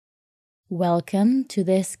Welcome to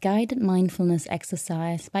this guided mindfulness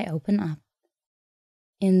exercise by OpenUp.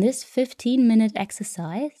 In this 15-minute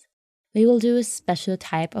exercise, we will do a special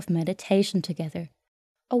type of meditation together,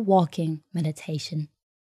 a walking meditation.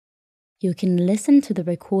 You can listen to the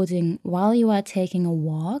recording while you are taking a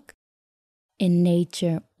walk in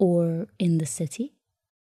nature or in the city,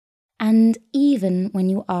 and even when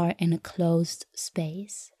you are in a closed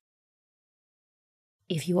space.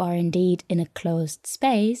 If you are indeed in a closed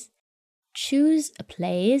space, choose a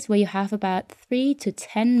place where you have about 3 to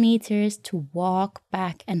 10 meters to walk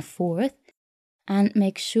back and forth, and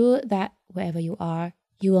make sure that wherever you are,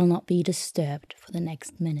 you will not be disturbed for the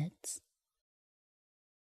next minutes.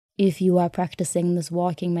 If you are practicing this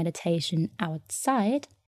walking meditation outside,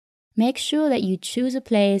 make sure that you choose a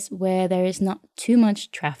place where there is not too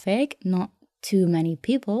much traffic, not too many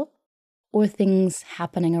people, or things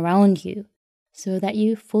happening around you, so that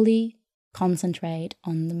you fully concentrate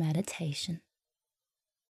on the meditation.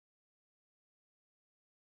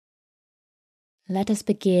 Let us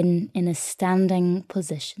begin in a standing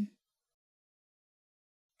position.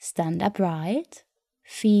 Stand upright,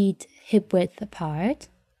 feet hip-width apart,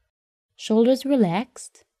 shoulders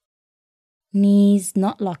relaxed, knees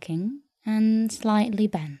not locking and slightly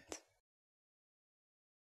bent.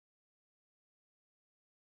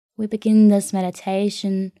 We begin this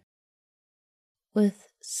meditation with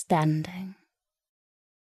standing.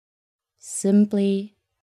 Simply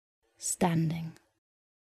standing.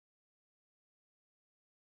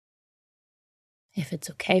 If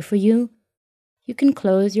it's okay for you, you can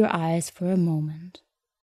close your eyes for a moment.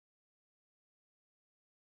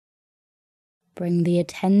 Bring the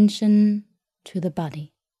attention to the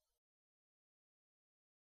body.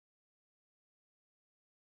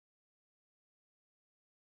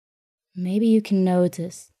 Maybe you can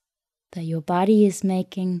notice that your body is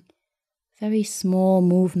making very small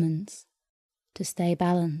movements to stay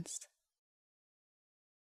balanced.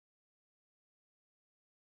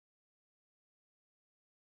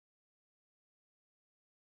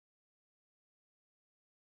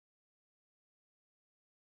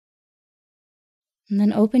 And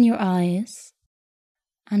then open your eyes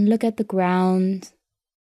and look at the ground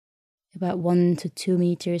about 1 to 2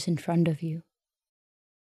 meters in front of you.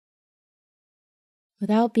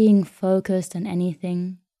 Without being focused on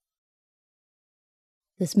anything,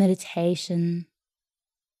 this meditation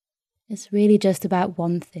is really just about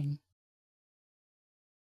one thing: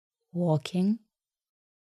 walking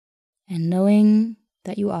and knowing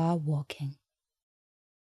that you are walking.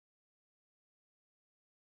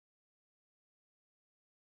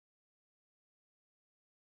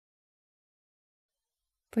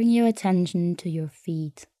 Bring your attention to your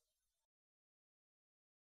feet.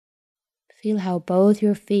 Feel how both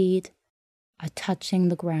your feet are touching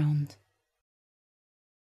the ground.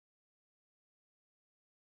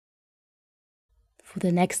 For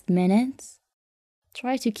the next minutes,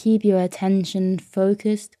 try to keep your attention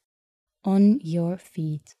focused on your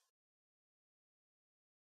feet.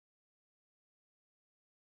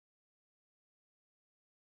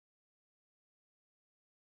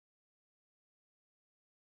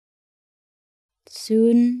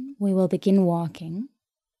 Soon we will begin walking,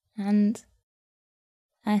 and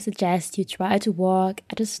I suggest you try to walk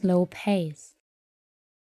at a slow pace.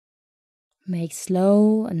 Make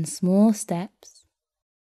slow and small steps,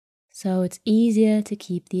 so it's easier to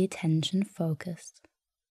keep the attention focused.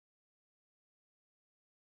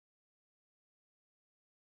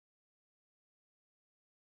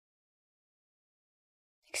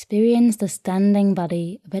 Experience the standing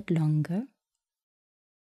body a bit longer.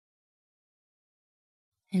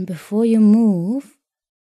 And before you move,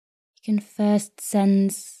 you can first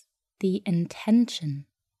sense the intention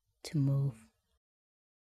to move.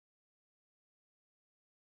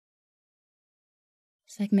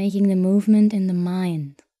 It's like making the movement in the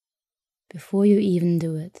mind before you even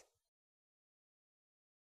do it.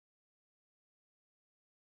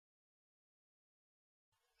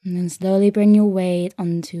 And then slowly bring your weight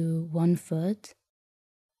onto one foot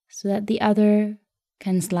so that the other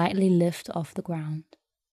can slightly lift off the ground.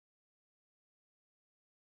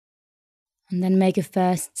 And then make a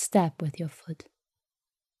first step with your foot.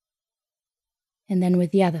 And then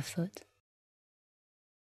with the other foot.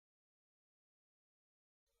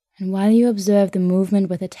 And while you observe the movement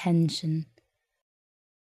with attention,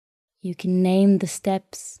 you can name the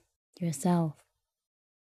steps yourself.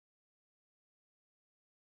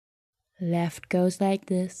 Left goes like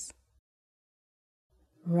this.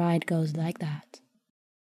 Right goes like that.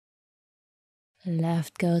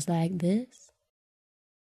 Left goes like this.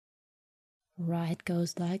 Right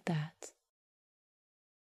goes like that.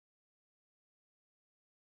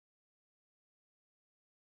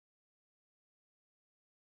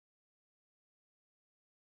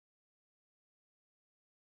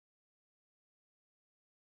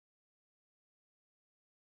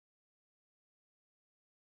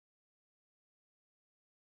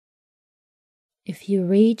 If you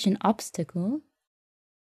reach an obstacle,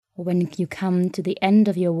 or when you come to the end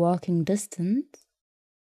of your walking distance,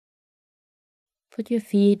 put your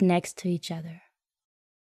feet next to each other.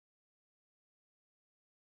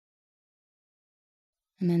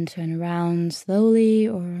 And then turn around slowly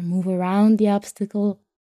or move around the obstacle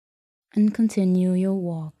and continue your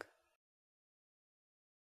walk.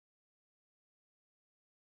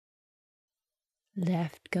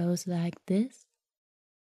 Left goes like this.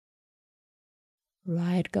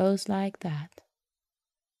 Right goes like that.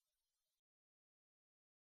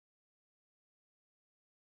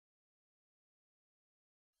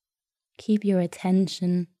 Keep your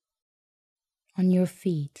attention on your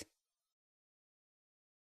feet.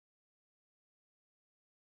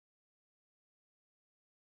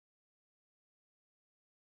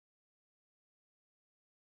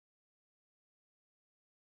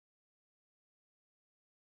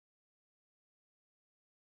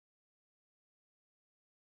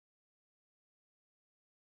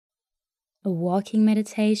 A walking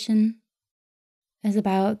meditation is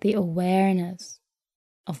about the awareness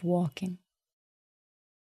of walking.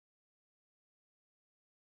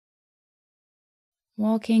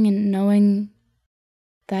 Walking and knowing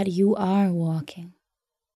that you are walking.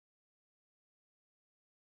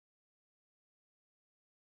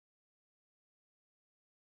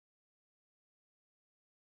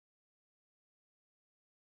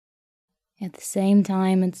 At the same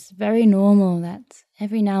time, it's very normal that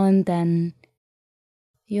every now and then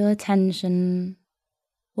your attention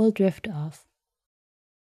will drift off.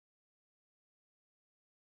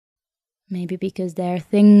 Maybe because there are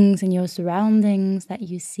things in your surroundings that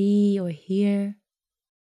you see or hear.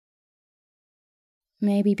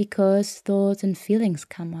 Maybe because thoughts and feelings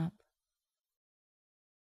come up.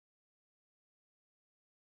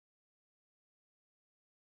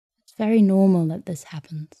 It's very normal that this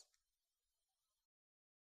happens.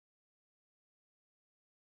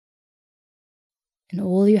 And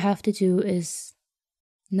all you have to do is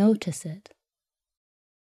notice it.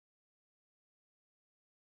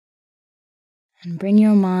 And bring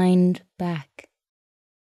your mind back.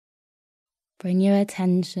 Bring your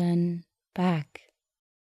attention back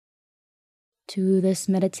to this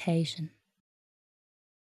meditation,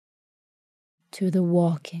 to the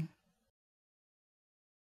walking,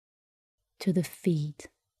 to the feet.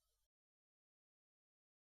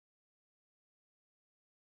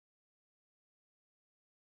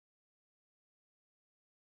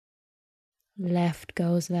 Left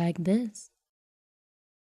goes like this.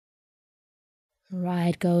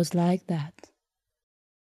 Right goes like that.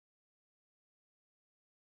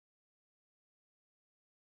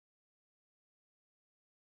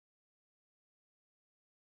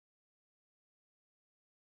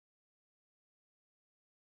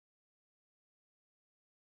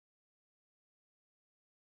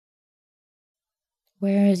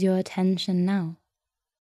 Where is your attention now?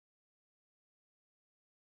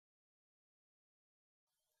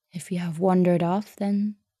 If you have wandered off,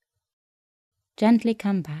 then gently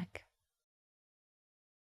come back.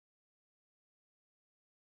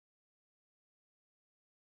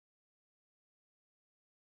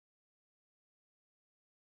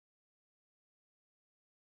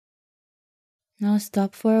 Now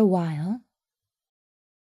stop for a while.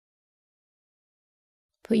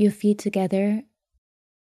 Put your feet together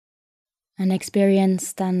and experience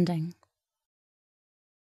standing.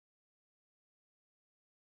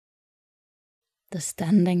 The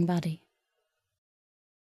standing body.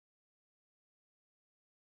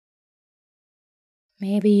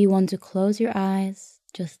 Maybe you want to close your eyes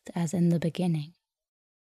just as in the beginning.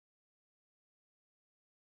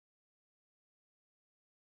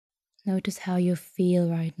 Notice how you feel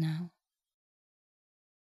right now.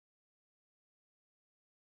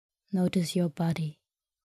 Notice your body.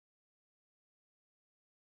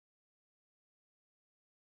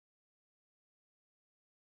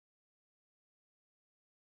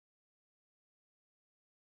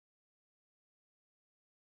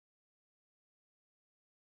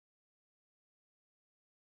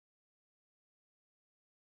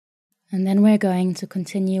 And then we're going to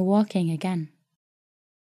continue walking again.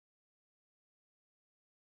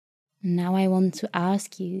 Now I want to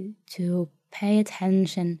ask you to pay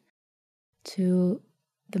attention to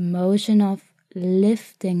the motion of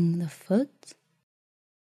lifting the foot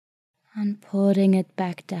and putting it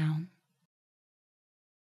back down.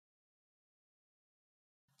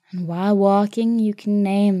 And while walking, you can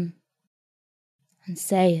name and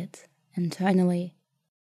say it internally.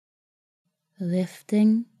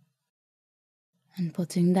 Lifting and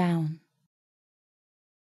putting down.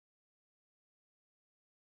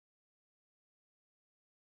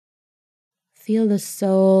 Feel the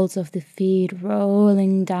soles of the feet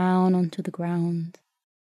rolling down onto the ground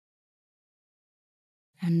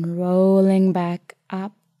and rolling back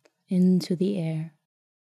up into the air.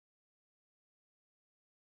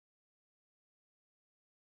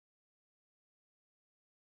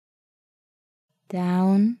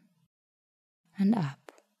 Down and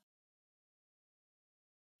up.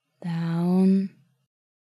 Down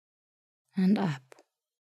and up.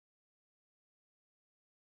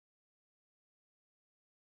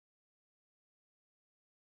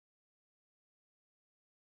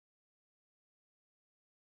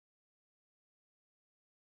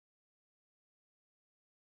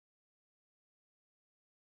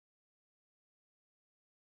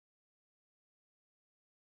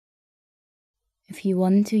 If you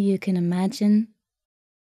want to, you can imagine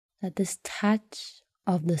that this touch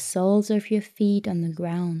of the soles of your feet on the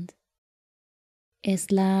ground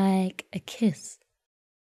is like a kiss.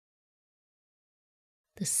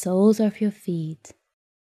 The soles of your feet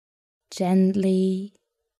gently,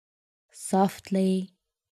 softly,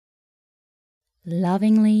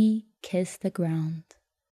 lovingly kiss the ground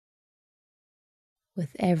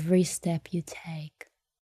with every step you take.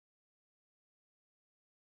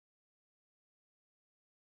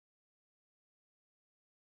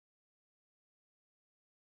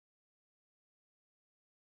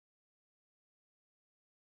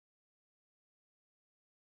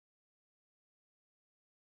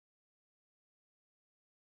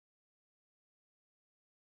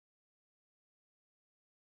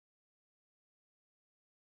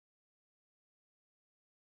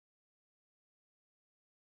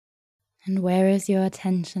 And where is your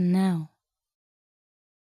attention now?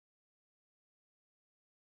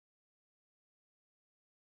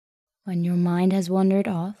 When your mind has wandered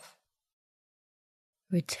off,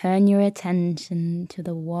 return your attention to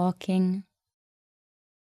the walking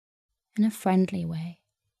in a friendly way.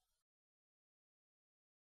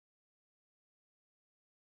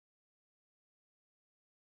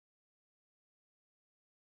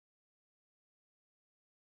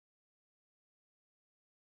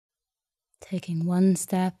 Taking one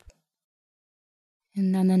step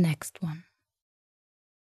and then the next one.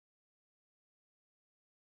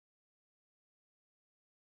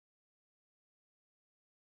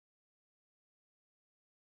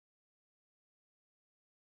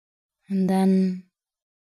 And then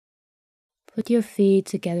put your feet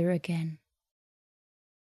together again.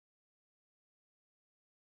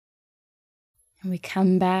 And we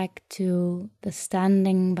come back to the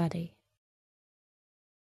standing body.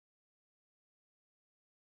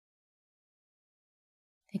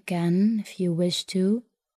 Again, if you wish to,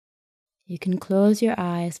 you can close your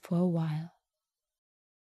eyes for a while.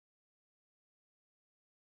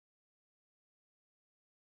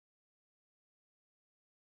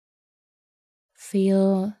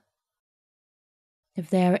 Feel if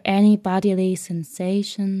there are any bodily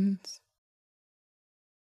sensations,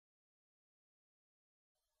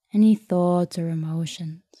 any thoughts or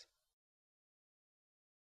emotions.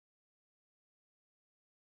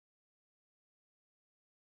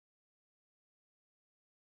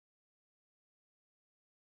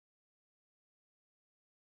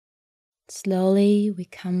 Slowly we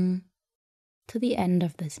come to the end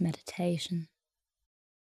of this meditation.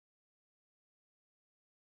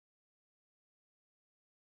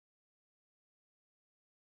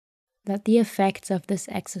 Let the effects of this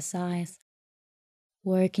exercise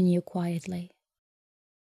work in you quietly.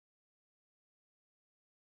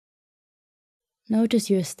 Notice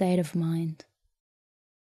your state of mind.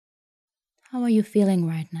 How are you feeling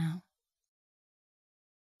right now?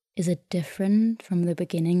 Is it different from the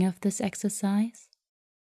beginning of this exercise?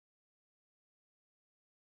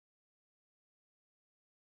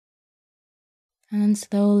 And then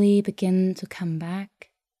slowly begin to come back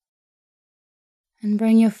and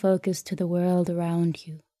bring your focus to the world around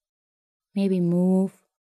you. Maybe move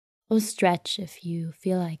or stretch if you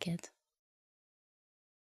feel like it.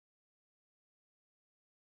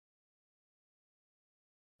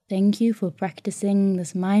 Thank you for practicing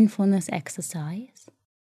this mindfulness exercise,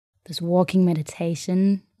 this walking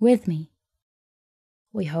meditation with me.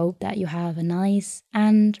 We hope that you have a nice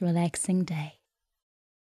and relaxing day.